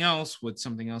something else? Would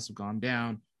something else have gone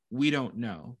down? We don't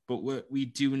know. But what we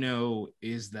do know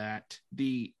is that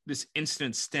this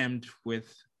incident stemmed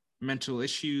with mental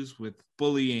issues, with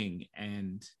bullying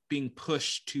and being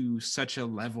pushed to such a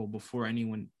level before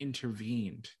anyone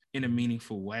intervened in a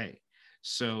meaningful way.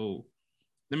 So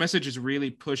the message is really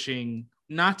pushing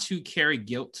not to carry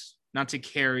guilt, not to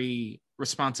carry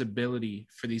responsibility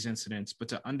for these incidents, but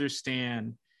to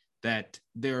understand that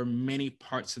there are many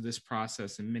parts of this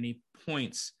process and many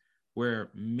points where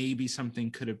maybe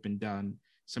something could have been done,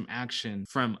 some action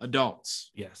from adults.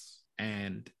 Yes.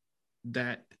 And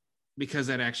that because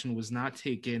that action was not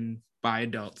taken by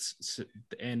adults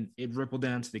and it rippled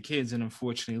down to the kids and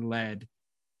unfortunately led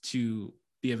to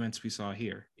the events we saw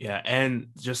here. Yeah, and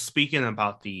just speaking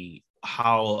about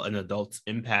how an adult's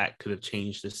impact could have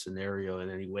changed this scenario in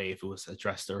any way if it was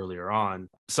addressed earlier on,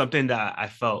 something that I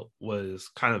felt was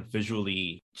kind of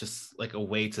visually just like a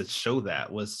way to show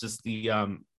that was just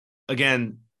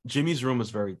again, Jimmy's room was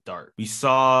very dark. We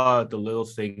saw the little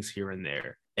things here and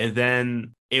there. And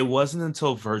then it wasn't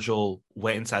until Virgil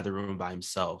went inside the room by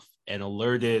himself and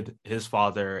alerted his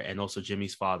father and also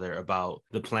Jimmy's father about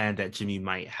the plan that Jimmy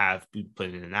might have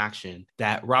put in action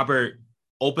that Robert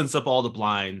opens up all the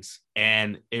blinds.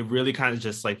 And it really kind of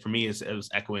just like, for me, it was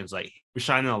echoing, it's like, we're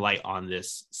shining a light on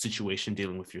this situation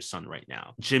dealing with your son right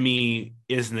now. Jimmy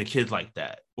isn't a kid like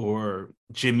that, or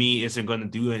Jimmy isn't going to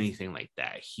do anything like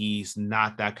that. He's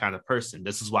not that kind of person.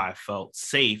 This is why I felt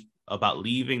safe about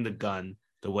leaving the gun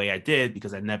the way I did,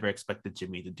 because I never expected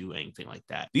Jimmy to do anything like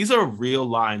that. These are real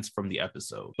lines from the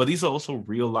episode, but these are also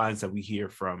real lines that we hear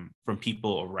from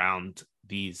people around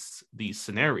these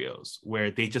scenarios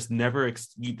where they just never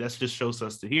that just shows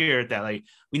us to hear that like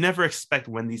we never expect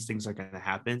when these things are going to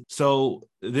happen. So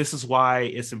this is why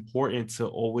it's important to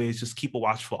always just keep a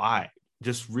watchful eye.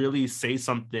 Just really say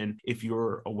something if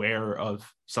you're aware of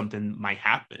something might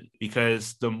happen,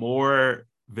 because the more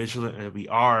vigilant we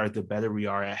are, the better we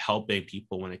are at helping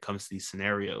people when it comes to these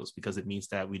scenarios, because it means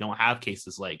that we don't have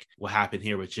cases like what happened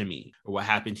here with Jimmy, or what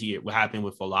happened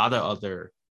with a lot of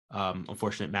other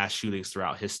unfortunate mass shootings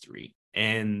throughout history.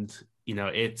 And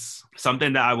it's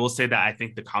something that I will say that I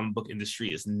think the comic book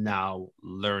industry is now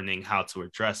learning how to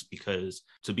address, because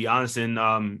to be honest,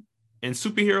 in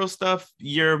superhero stuff,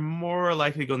 you're more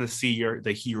likely going to see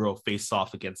the hero face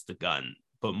off against the gun,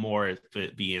 but more of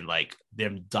it being like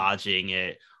them dodging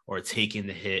it or taking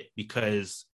the hit,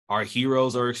 because our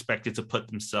heroes are expected to put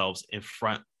themselves in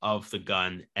front of the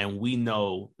gun, and we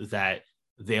know that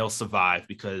they'll survive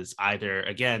because either,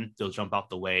 again, they'll jump out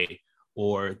the way,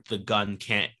 or the gun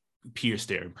can't pierce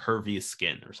their impervious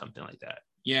skin or something like that.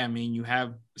 Yeah, I mean, you have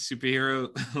a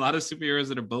lot of superheroes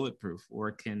that are bulletproof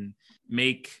or can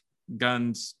make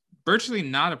guns virtually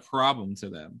not a problem to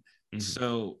them. Mm-hmm.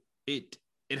 So it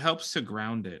helps to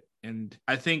ground it. And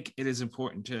I think it is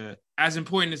important as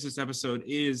important as this episode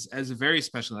is, as a very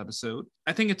special episode,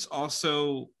 I think it's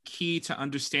also key to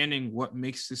understanding what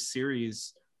makes this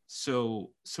series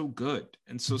so good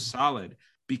and so solid,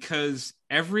 because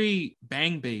every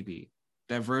bang baby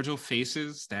that Virgil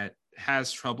faces that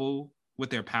has trouble with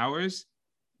their powers,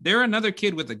 they're another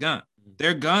kid with a gun.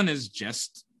 Their gun is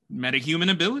just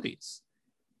metahuman abilities,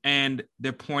 and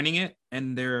they're pointing it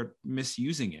and they're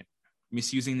misusing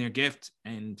their gift.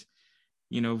 And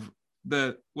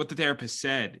what the therapist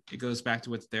said, it goes back to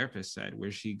what the therapist said,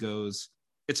 where she goes,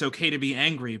 it's okay to be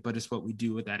angry, but it's what we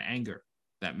do with that anger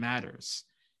that matters.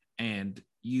 And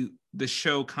the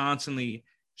show constantly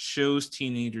shows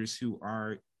teenagers who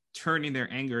are turning their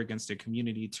anger against their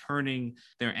community, turning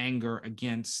their anger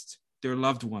against their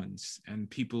loved ones and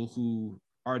people who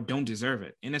don't deserve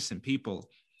it, innocent people.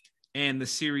 And the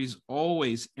series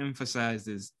always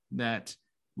emphasizes that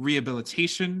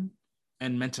rehabilitation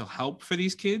and mental help for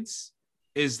these kids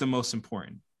is the most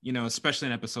important, especially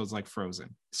in episodes like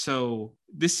Frozen. So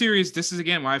this is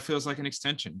again why it feels like an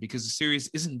extension, because the series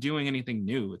isn't doing anything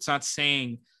new. It's not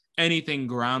saying anything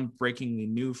groundbreakingly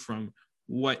new from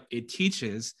what it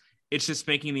teaches. It's just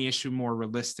making the issue more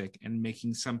realistic and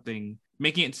making it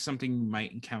into something you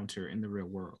might encounter in the real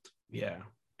world. Yeah.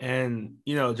 And,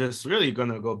 just really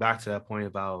going to go back to that point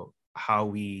about how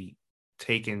we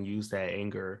take and use that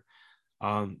anger.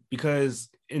 Because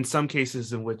in some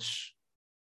cases in which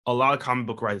a lot of comic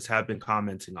book writers have been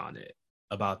commenting on it,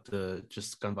 about the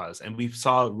just gun violence. And we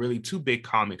saw really two big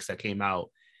comics that came out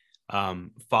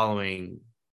following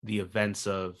the events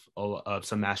of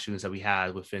some mass shootings that we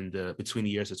had between the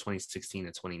years of 2016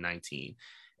 and 2019.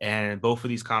 And both of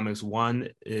these comics, one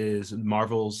is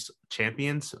Marvel's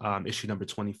Champions, issue number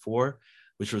 24,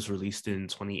 which was released in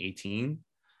 2018.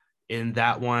 In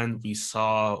that one, we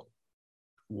saw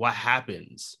what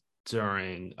happens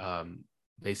during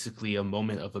basically a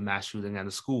moment of a mass shooting at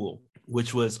a school,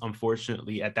 which was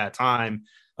unfortunately at that time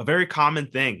a very common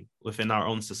thing within our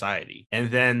own society.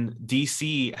 And then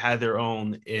DC had their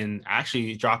own,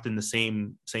 actually dropped in the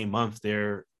same month,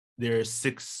 their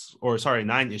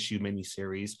 9-issue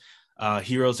miniseries,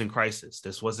 Heroes in Crisis.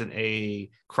 This wasn't a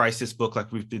crisis book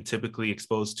like we've been typically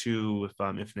exposed to with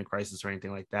Infinite Crisis or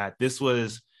anything like that. This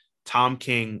was Tom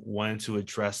King wanted to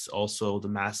address also the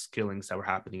mass killings that were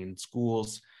happening in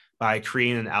schools by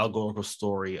creating an allegorical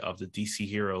story of the DC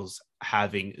heroes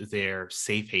having their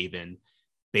safe haven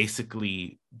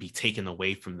basically be taken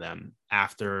away from them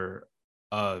after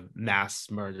a mass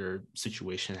murder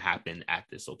situation happened at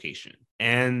this location.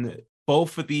 And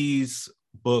both of these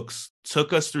books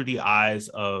took us through the eyes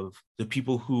of the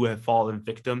people who have fallen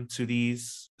victim to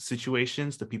these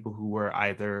situations, the people who were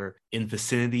either in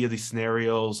vicinity of these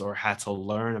scenarios or had to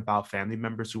learn about family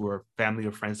members who were family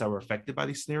or friends that were affected by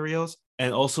these scenarios,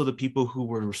 and also the people who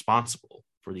were responsible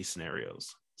for these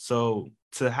scenarios. So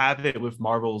to have it with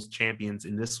Marvel's Champions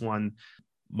in this one,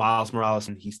 Miles Morales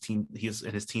and his team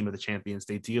of the Champions,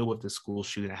 they deal with the school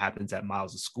shooting that happens at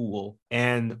Miles' school.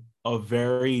 And a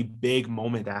very big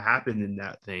moment that happened in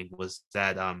that thing was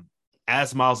that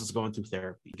as Miles is going through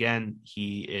therapy, again,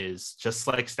 he is just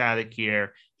like Static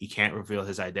here. He can't reveal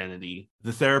his identity.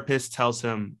 The therapist tells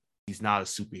him he's not a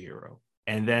superhero.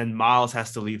 And then Miles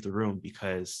has to leave the room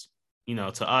because,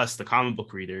 to us, the comic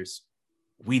book readers,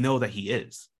 we know that he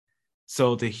is.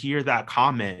 So to hear that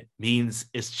comment means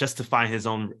it's justifying his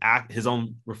own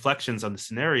reflections on the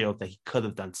scenario that he could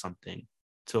have done something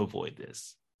to avoid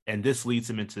this. And this leads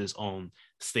him into his own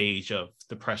stage of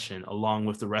depression, along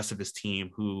with the rest of his team,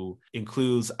 who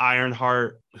includes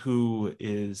Ironheart, who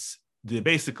is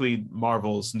basically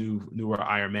Marvel's newer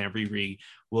Iron Man, Riri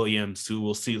Williams, who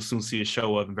we'll soon see a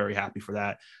show of. I'm very happy for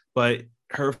that. But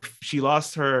she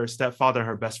lost her stepfather and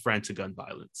her best friend to gun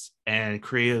violence, and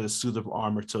created a suit of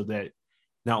armor so that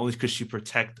not only could she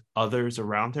protect others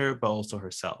around her, but also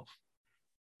herself.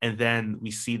 And then we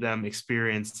see them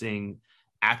experiencing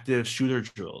active shooter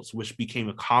drills, which became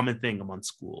a common thing among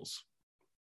schools.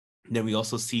 And then we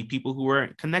also see people who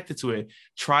weren't connected to it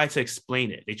try to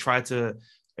explain it. They try to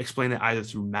explain it either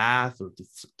through math or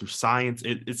through science.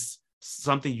 It's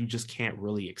something you just can't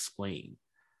really explain.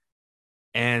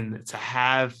 And to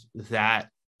have that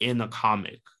in a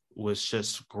comic was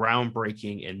just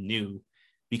groundbreaking and new,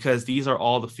 because these are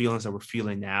all the feelings that we're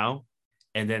feeling now.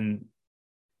 And then,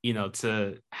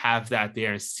 to have that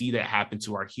there and see that happen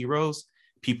to our heroes,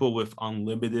 people with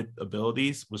unlimited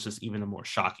abilities, was just even a more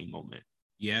shocking moment.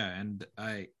 Yeah, and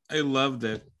I love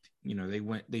that,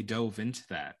 they dove into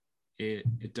that.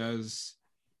 It does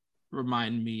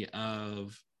remind me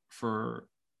of, for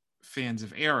fans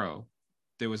of Arrow,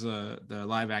 there was the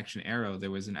live action Arrow,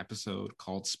 there was an episode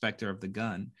called Spectre of the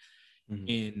Gun,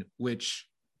 in which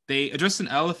they addressed an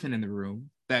elephant in the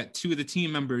room, that two of the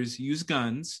team members use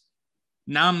guns,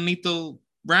 non-lethal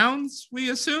rounds, we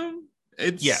assume?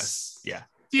 Yes. Yeah.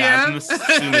 Yeah. I'm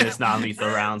assuming it's non-lethal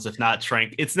rounds, if not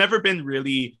tranq. It's never been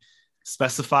really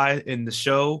specified in the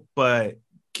show, but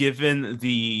given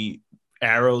the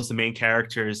the main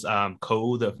character's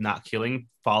code of not killing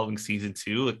following season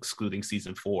 2, excluding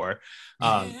season 4,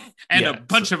 and a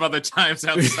bunch of other times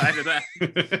outside of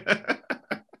that.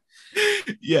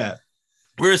 Yeah,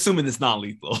 we're assuming it's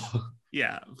non-lethal.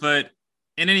 Yeah, but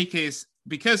in any case,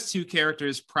 because two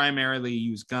characters primarily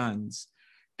use guns,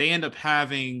 they end up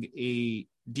having a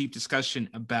deep discussion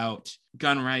about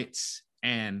gun rights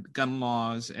and gun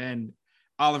laws. And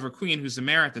Oliver Queen, who's the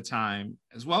mayor at the time,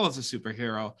 as well as a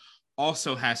superhero,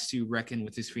 also has to reckon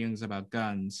with his feelings about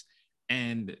guns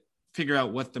and figure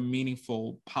out what the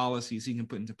meaningful policies he can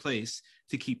put into place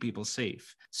to keep people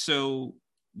safe. So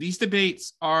these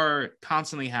debates are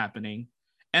constantly happening.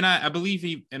 And I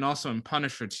believe, and also in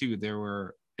Punisher too, there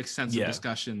were extensive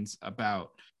discussions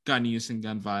about gun use and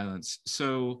gun violence.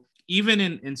 So even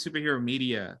in superhero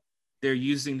media, they're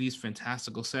using these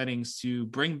fantastical settings to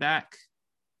bring back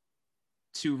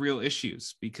to real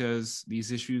issues, because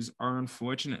these issues are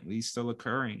unfortunately still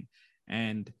occurring.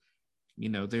 And,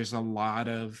 there's a lot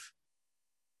of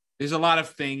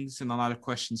things and a lot of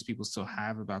questions people still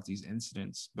have about these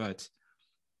incidents. But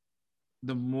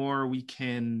the more we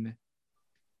can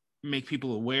make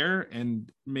people aware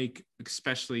and make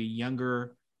especially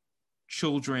younger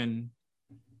children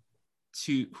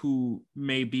who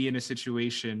may be in a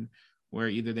situation where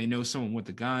either they know someone with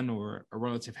a gun or a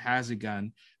relative has a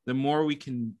gun, the more we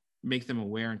can make them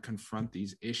aware and confront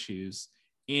these issues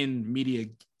in media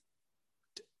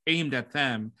aimed at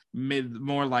them,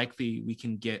 more likely we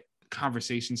can get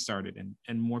conversations started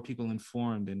and more people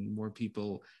informed and more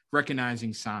people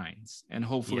recognizing signs and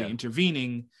hopefully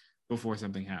intervening before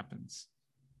something happens.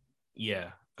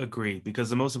 Yeah, agreed. Because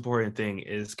the most important thing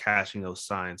is catching those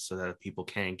signs so that people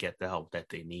can get the help that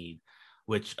they need,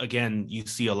 which again, you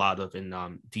see a lot of in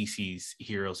DC's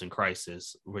Heroes in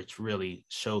Crisis, which really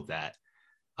showed that.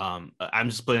 I'm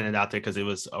just putting it out there because it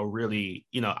was a really,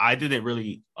 I didn't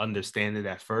really understand it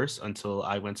at first until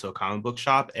I went to a comic book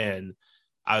shop and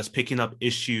I was picking up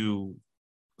issue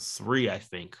 3, I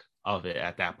think, of it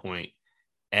at that point.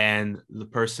 And the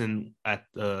person at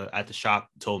the shop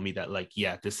told me that,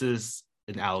 this is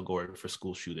an allegory for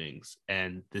school shootings.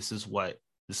 And this is what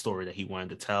the story that he wanted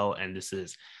to tell. And this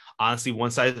is, honestly,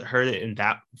 once I heard it in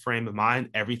that frame of mind,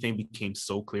 everything became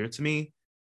so clear to me.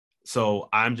 So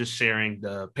I'm just paying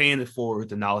it forward,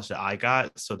 the knowledge that I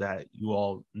got, so that you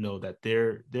all know that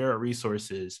there are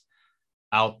resources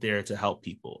out there to help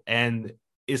people. And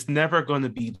it's never going to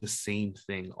be the same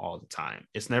thing all the time.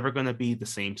 It's never going to be the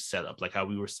same setup. Like how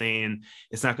we were saying,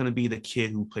 it's not going to be the kid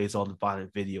who plays all the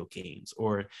violent video games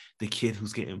or the kid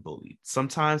who's getting bullied.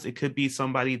 Sometimes it could be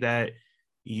somebody that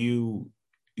you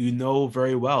know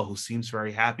very well, who seems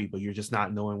very happy, but you're just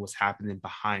not knowing what's happening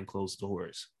behind closed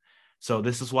doors. So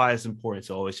this is why it's important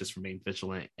to always just remain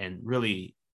vigilant and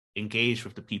really engage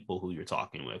with the people who you're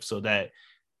talking with, so that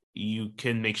you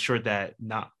can make sure that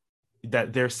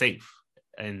they're safe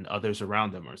and others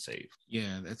around them are safe.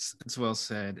 Yeah, that's well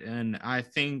said. And I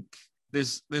think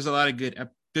there's a lot of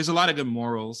good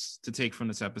morals to take from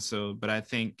this episode. But I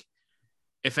think,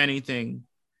 if anything,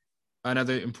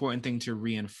 another important thing to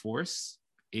reinforce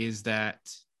is that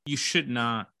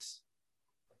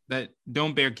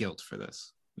don't bear guilt for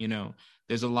this.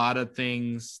 There's a lot of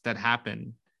things that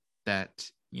happen that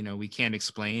we can't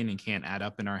explain and can't add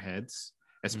up in our heads,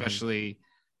 especially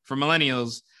for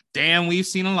millennials. Damn, we've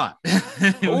seen a lot.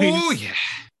 Oh yeah,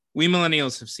 we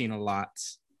millennials have seen a lot,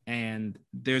 and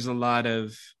there's a lot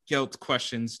of guilt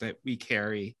questions that we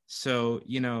carry. So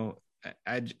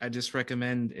I just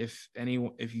recommend, if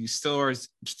you still are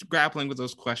just grappling with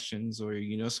those questions, or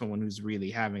someone who's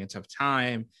really having a tough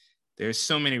time, there's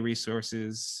so many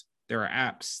resources. There are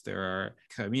apps, there are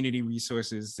community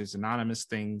resources, there's anonymous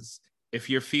things. If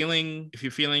you're feeling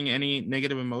any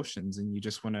negative emotions and you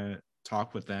just want to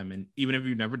talk with them, and even if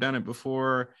you've never done it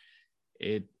before,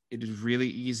 it is really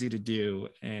easy to do,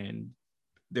 and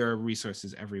there are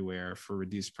resources everywhere for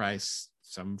reduced price,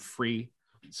 some free.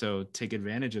 So take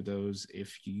advantage of those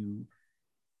if you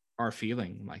are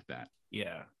feeling like that.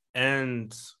 Yeah.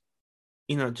 And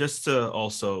just to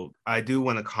also, I do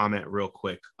want to comment real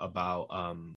quick about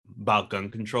gun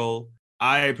control.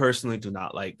 I personally do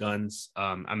not like guns.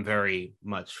 I'm very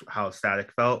much how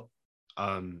Static felt.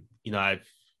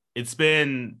 It's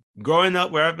been growing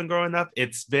up where I've been growing up.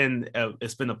 It's been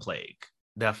a plague,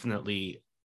 definitely,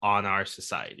 on our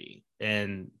society.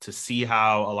 And to see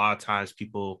how a lot of times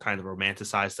people kind of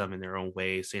romanticize them in their own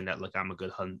way, saying that, look, I'm a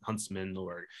good huntsman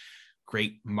or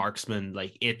great marksman.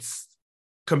 Like, it's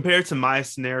compared to my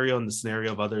scenario and the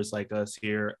scenario of others like us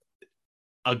here,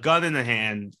 a gun in the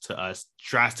hand to us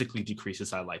drastically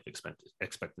decreases our life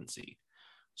expectancy.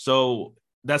 So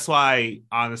that's why,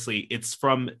 honestly, it's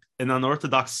from an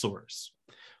unorthodox source.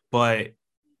 But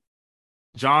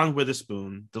John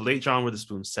Witherspoon, the late John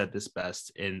Witherspoon, said this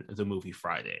best in the movie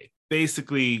Friday.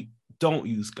 Basically, don't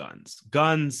use guns.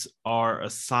 Guns are a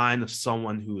sign of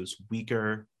someone who is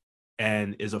weaker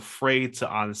and is afraid to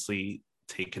honestly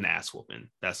take an ass whooping.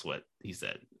 That's what he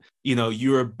said.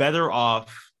 You're better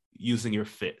off using your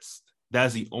fist.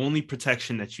 That's the only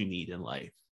protection that you need in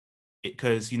life.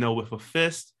 Because, with a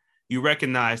fist, you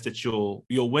recognize that you'll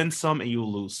win some and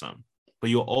you'll lose some, but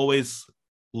you'll always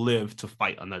live to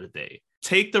fight another day.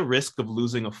 Take the risk of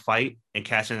losing a fight and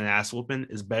catching an ass whooping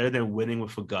is better than winning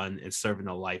with a gun and serving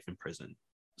a life in prison.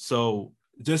 So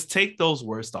just take those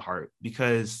words to heart,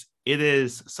 because it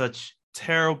is such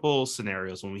terrible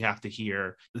scenarios when we have to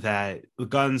hear that the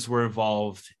guns were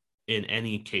involved in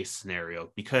any case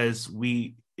scenario, because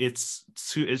it's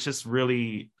just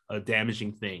really a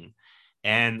damaging thing.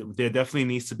 And there definitely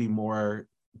needs to be more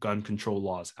gun control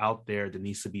laws out there. There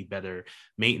needs to be better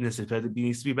maintenance. There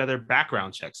needs to be better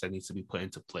background checks that needs to be put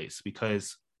into place,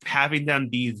 because having them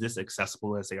be this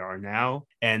accessible as they are now,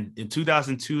 and in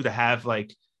 2002 to have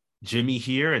like Jimmy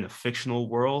here in a fictional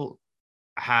world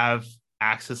have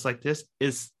access like this,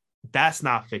 that's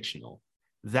not fictional.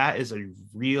 That is a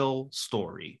real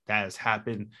story that has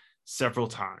happened several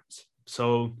times.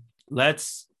 So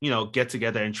let's get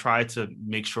together and try to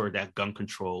make sure that gun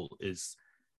control is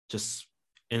just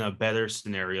in a better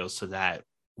scenario, so that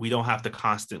we don't have to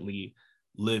constantly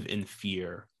live in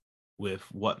fear with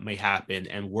what may happen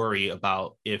and worry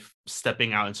about if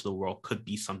stepping out into the world could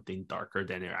be something darker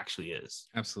than it actually is.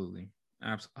 Absolutely.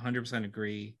 100%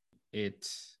 agree.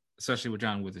 Especially with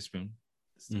John Witherspoon,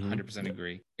 100%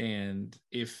 agree. And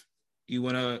if you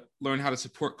want to learn how to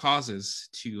support causes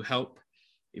to help,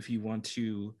 if you want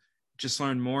to just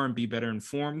learn more and be better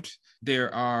informed,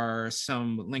 there are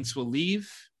some links we'll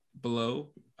leave below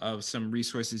of some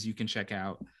resources you can check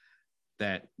out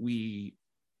that we've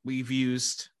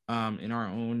used in our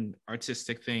own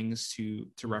artistic things to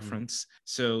reference.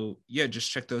 So yeah, just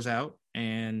check those out,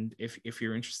 and if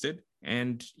you're interested.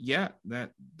 And yeah,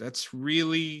 that's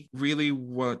really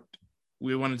what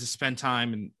we wanted to spend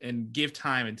time and give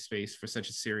time and space for such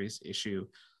a serious issue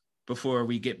before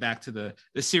we get back to the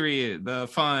serious, the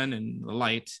fun and the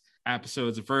light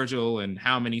episodes of Virgil and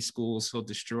how many schools he'll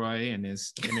destroy in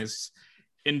his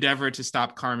endeavor to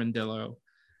stop Carmandillo.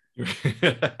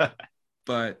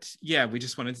 But yeah, we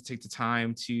just wanted to take the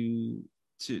time to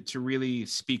really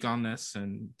speak on this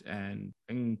and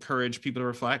encourage people to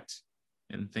reflect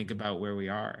and think about where we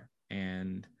are.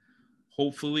 And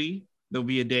hopefully there'll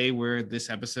be a day where this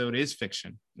episode is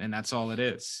fiction, and that's all it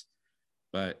is.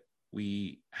 But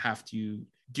we have to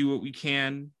do what we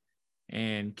can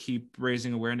and keep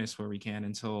raising awareness where we can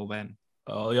until then.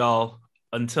 Oh, y'all,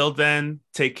 until then,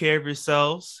 take care of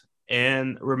yourselves,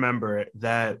 and remember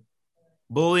that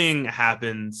bullying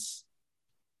happens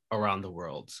around the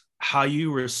world. How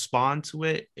you respond to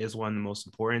it is one of the most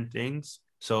important things.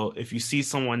 So if you see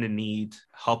someone in need,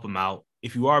 help them out.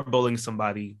 If you are bullying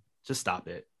somebody, just stop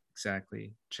it.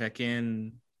 Exactly. Check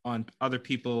in on other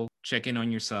people, check in on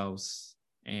yourselves,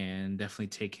 and definitely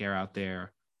take care out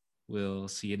there. We'll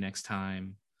see you next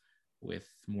time. with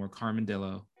more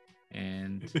Carmandillo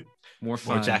and more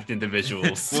fun. More jacked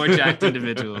individuals. More jacked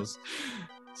individuals.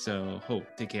 So hope,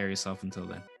 take care of yourself until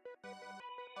then.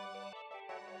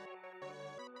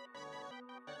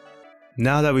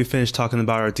 Now that we've finished talking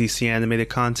about our DC animated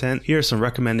content, here are some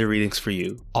recommended readings for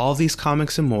you. All of these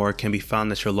comics and more can be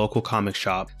found at your local comic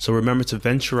shop, so remember to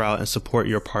venture out and support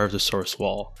your part of the source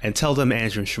wall, and tell them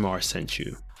Andrew and Shamar sent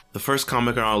you. The first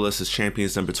comic on our list is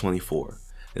Champions number 24.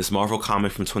 This Marvel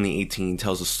comic from 2018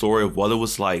 tells the story of what it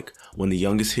was like when the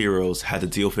youngest heroes had to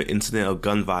deal with an incident of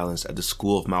gun violence at the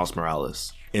school of Miles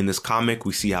Morales. In this comic,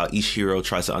 we see how each hero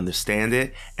tries to understand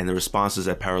it and the responses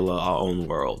that parallel our own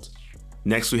world.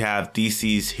 Next, we have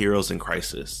DC's Heroes in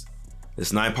Crisis.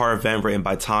 This 9-part event written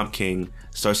by Tom King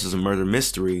starts as a murder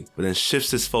mystery, but then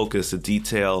shifts its focus to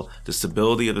detail the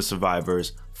stability of the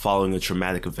survivors following a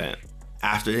traumatic event.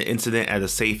 After an incident at a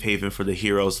safe haven for the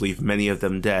heroes leave many of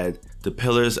them dead, the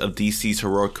pillars of DC's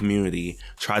heroic community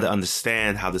try to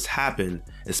understand how this happened,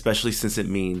 especially since it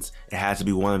means it had to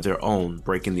be one of their own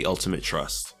breaking the ultimate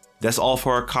trust. That's all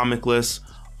for our comic list.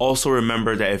 Also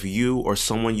remember that if you or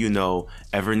someone you know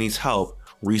ever needs help,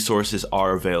 resources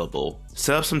are available.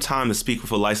 Set up some time to speak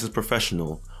with a licensed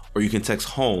professional, or you can text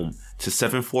HOME to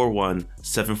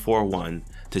 741-741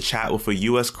 to chat with a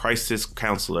U.S. crisis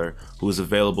counselor who is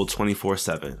available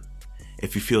 24/7.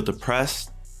 If you feel depressed,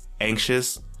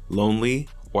 anxious, lonely,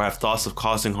 or have thoughts of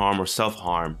causing harm or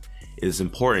self-harm, it is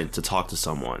important to talk to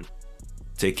someone.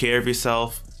 Take care of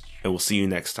yourself, and we'll see you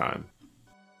next time.